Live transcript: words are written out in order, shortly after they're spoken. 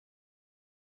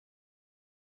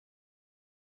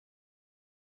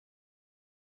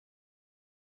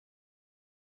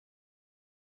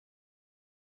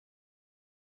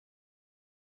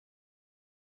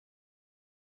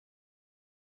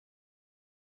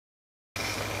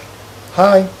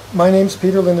Hi, my name's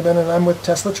Peter Lindeman and I'm with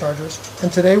Tesla Chargers,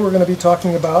 and today we're going to be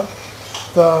talking about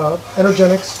the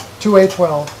Energenics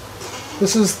 2A12.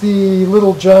 This is the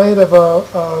little giant of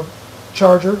a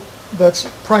charger that's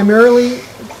primarily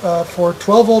for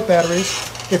 12 volt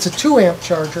batteries. It's a 2 amp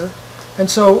charger, and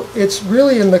so it's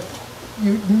really in the,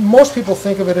 most people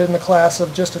think of it in the class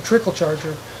of just a trickle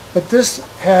charger, but this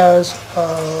has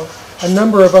a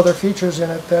number of other features in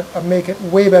it that make it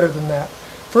way better than that.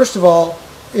 First of all,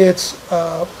 it's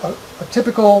a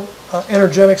typical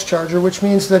Energenics charger, which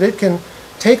means that it can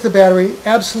take the battery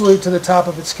absolutely to the top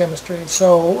of its chemistry.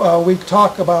 So we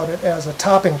talk about it as a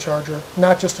topping charger,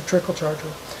 not just a trickle charger.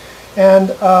 And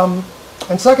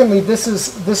secondly, this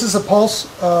is a pulse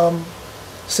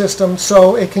system,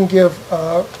 so it can give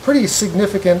pretty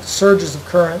significant surges of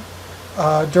current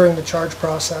during the charge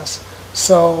process.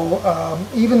 So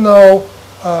even though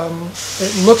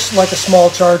it looks like a small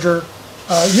charger,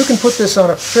 you can put this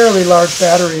on a fairly large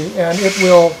battery and it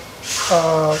will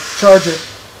charge it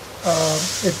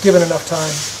if given enough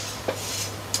time.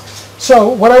 So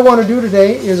what I want to do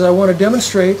today is I want to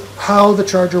demonstrate how the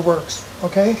charger works.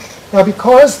 Okay? Now,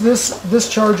 because this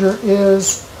charger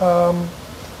is a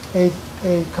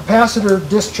capacitor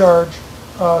discharge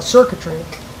circuitry,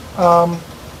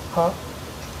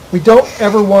 we don't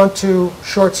ever want to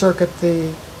short circuit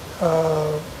the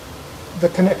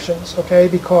connections, okay,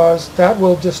 because that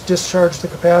will just discharge the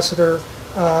capacitor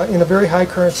in a very high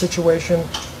current situation,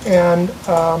 and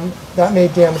that may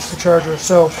damage the charger.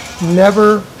 So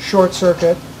never short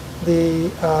circuit the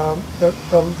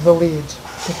leads,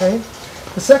 okay.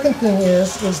 The second thing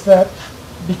is that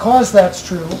because that's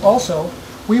true also,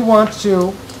 we want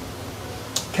to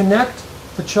connect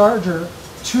the charger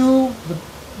to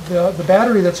the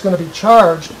battery that's going to be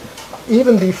charged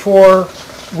even before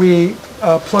we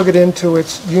plug it into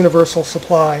its universal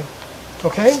supply.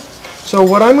 Okay? So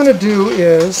what I'm going to do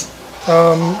is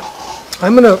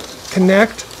I'm going to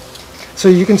connect, so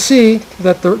you can see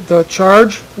that the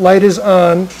charge light is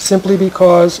on simply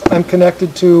because I'm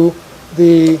connected to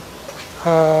the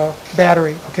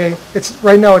battery. Okay?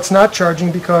 Right now it's not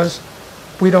charging because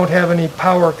we don't have any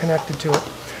power connected to it.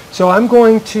 So I'm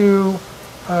going to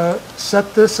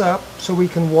set this up so we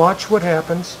can watch what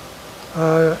happens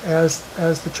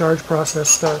as the charge process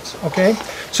starts. Okay,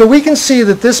 so we can see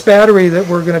that this battery that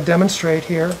we're going to demonstrate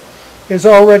here is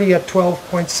already at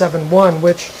 12.71,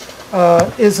 which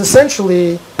is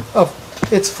essentially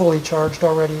it's fully charged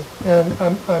already. And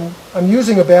I'm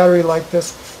using a battery like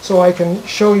this so I can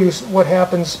show you what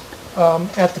happens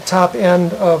at the top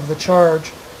end of the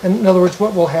charge. And in other words,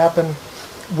 what will happen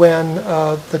when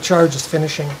the charge is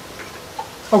finishing.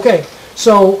 Okay,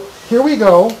 so here we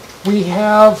go. We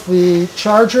have the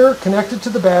charger connected to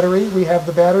the battery, we have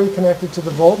the battery connected to the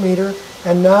voltmeter,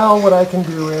 and now what I can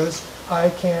do is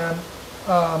I can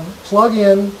plug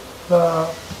in the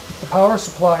power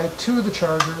supply to the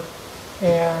charger,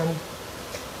 and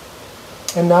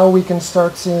now we can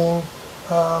start seeing,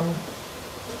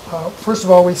 first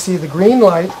of all, we see the green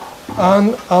light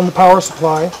on the power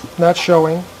supply, not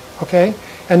showing, okay?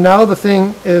 And now the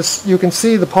thing is, you can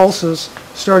see the pulses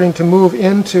starting to move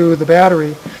into the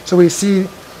battery. So we see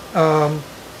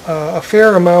a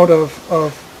fair amount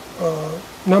of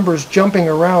numbers jumping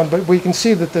around, but we can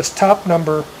see that this top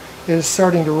number is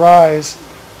starting to rise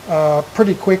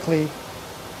pretty quickly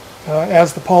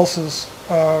as the pulses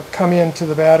come into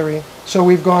the battery. So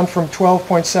we've gone from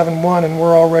 12.71 and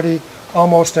we're already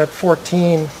almost at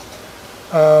 14.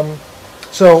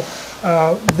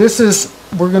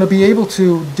 We're going to be able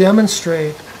to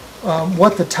demonstrate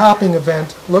what the topping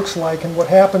event looks like and what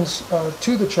happens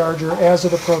to the charger as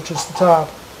it approaches the top.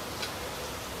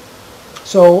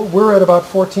 So we're at about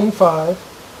 14.5,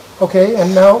 okay,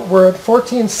 and now we're at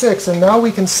 14.6, and now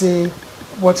we can see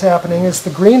what's happening is the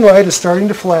green light is starting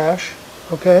to flash,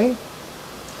 okay,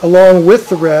 along with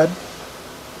the red.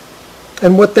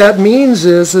 And what that means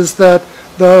is that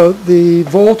the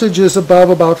voltage is above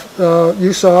about,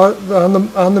 you saw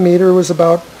on the meter was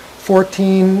about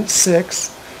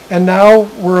 14.6, and now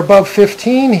we're above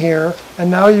 15 here, and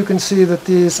now you can see that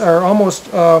these are almost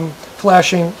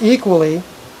flashing equally,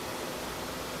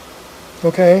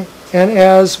 okay, and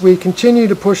as we continue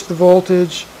to push the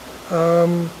voltage a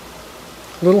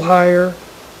little higher,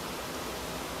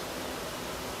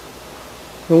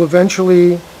 we'll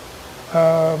eventually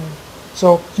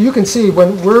so you can see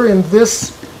when we're in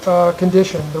this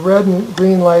condition, the red and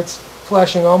green lights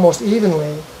flashing almost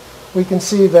evenly, we can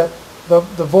see that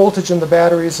the voltage in the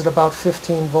battery is at about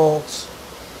 15 volts,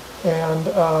 and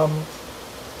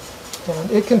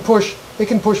it can push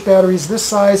batteries this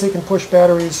size. It can push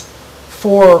batteries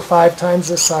 4 or 5 times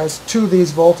this size to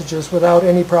these voltages without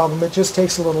any problem. It just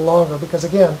takes a little longer because,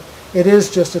 again, it is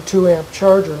just a 2 amp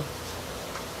charger.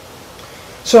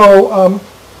 So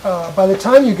by the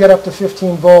time you get up to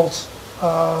 15 volts,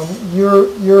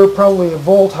 you're probably a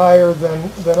volt higher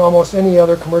than almost any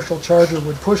other commercial charger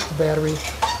would push the battery,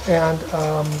 and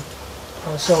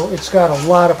so it's got a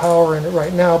lot of power in it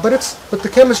right now. But the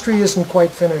chemistry isn't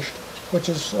quite finished, which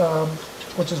is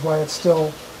why it's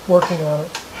still working on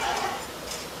it.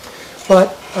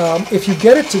 But if you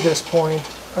get it to this point,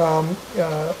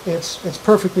 it's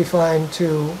perfectly fine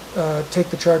to take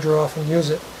the charger off and use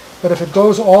it. But if it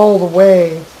goes all the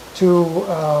way to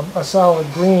a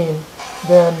solid green,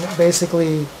 then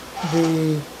basically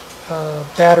the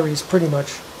battery's pretty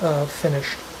much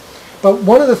finished. But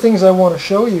one of the things I want to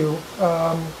show you,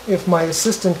 if my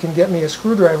assistant can get me a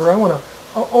screwdriver, I want to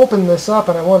open this up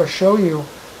and I want to show you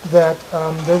that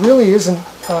there really isn't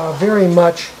very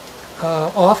much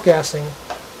off-gassing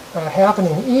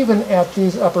happening even at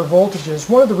these upper voltages.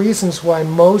 One of the reasons why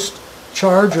most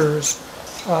chargers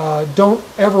don't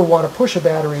ever want to push a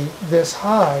battery this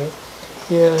high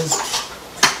is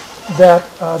that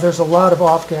there's a lot of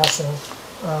off-gassing,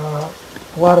 a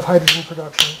lot of hydrogen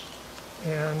production,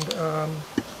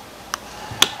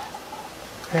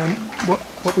 and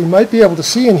what we might be able to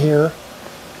see in here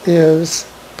is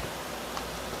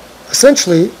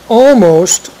essentially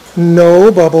almost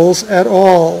no bubbles at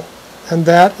all, and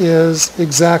that is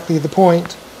exactly the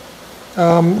point.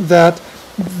 That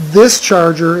this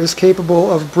charger is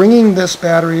capable of bringing this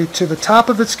battery to the top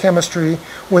of its chemistry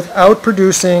without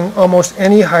producing almost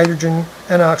any hydrogen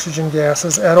and oxygen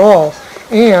gases at all.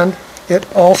 And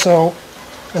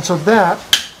so that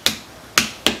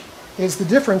is the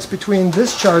difference between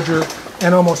this charger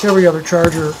and almost every other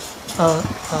charger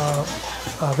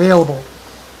available.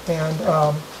 And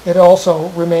it also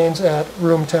remains at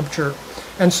room temperature.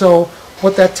 And so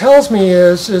what that tells me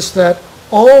is that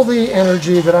all the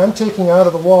energy that I'm taking out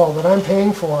of the wall, that I'm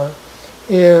paying for,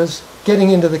 is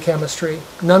getting into the chemistry.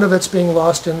 None of it's being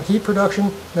lost in heat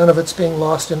production, none of it's being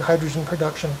lost in hydrogen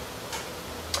production.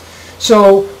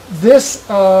 So this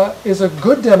is a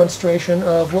good demonstration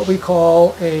of what we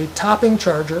call a topping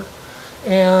charger,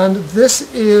 and this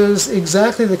is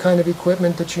exactly the kind of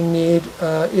equipment that you need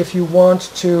if you want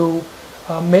to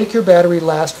make your battery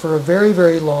last for a very,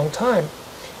 very long time.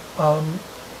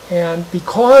 And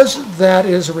because that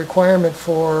is a requirement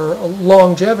for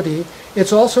longevity,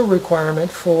 it's also a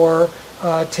requirement for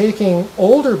taking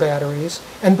older batteries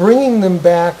and bringing them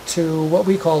back to what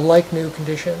we call like-new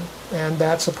condition. And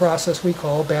that's a process we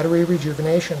call battery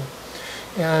rejuvenation.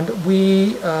 And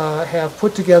we have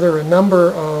put together a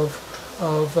number of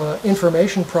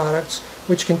information products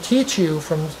which can teach you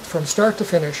from start to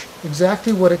finish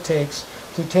exactly what it takes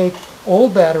to take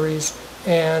old batteries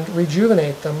and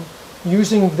rejuvenate them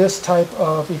using this type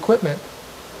of equipment.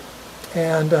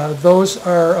 And those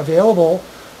are available.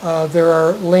 There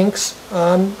are links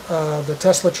on the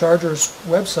Tesla Chargers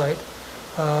website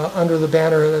under the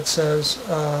banner that says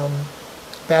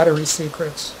Battery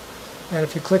Secrets. And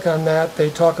if you click on that,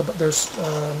 they talk about, there's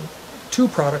 2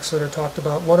 products that are talked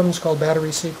about. One of them is called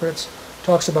Battery Secrets,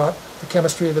 talks about the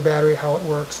chemistry of the battery, how it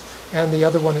works. And the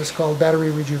other one is called Battery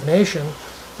Rejuvenation,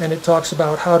 and it talks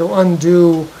about how to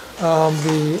undo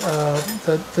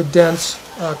the dense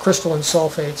crystalline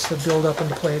sulfates that build up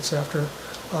into plates after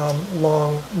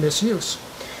long misuse.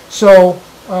 So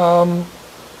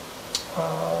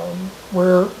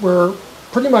we're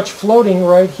pretty much floating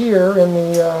right here in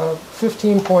the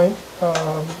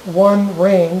 15.1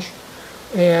 range,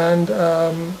 and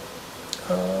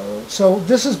so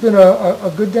this has been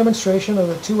a good demonstration of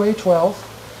the 2A12.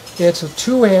 It's a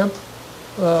 2 amp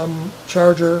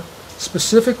charger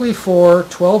specifically for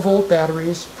 12-volt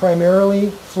batteries, primarily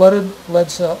flooded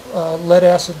lead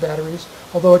acid batteries,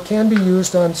 although it can be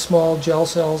used on small gel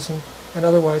cells and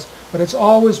otherwise, but it's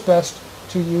always best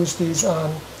to use these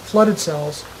on flooded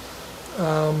cells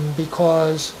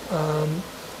because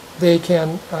they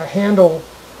can handle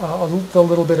the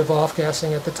little bit of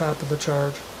off-gassing at the top of the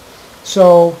charge.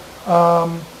 So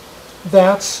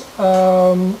that's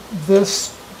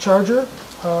this charger.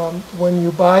 When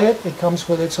you buy it, it comes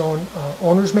with its own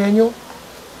owner's manual,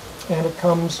 and it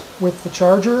comes with the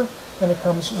charger, and it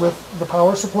comes with the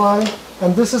power supply.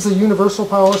 And this is a universal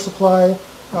power supply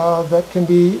that can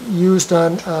be used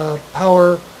on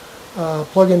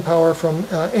plug-in power from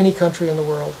any country in the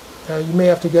world. You may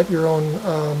have to get your own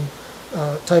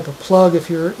type of plug if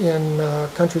you're in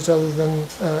countries other than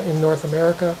in North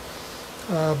America.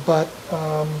 But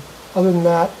other than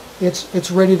that,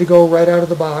 it's ready to go right out of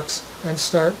the box and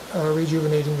start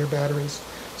rejuvenating your batteries.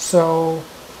 So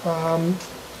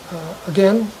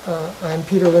Again, I'm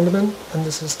Peter Lindemann, and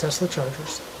this is Tesla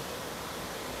Chargers.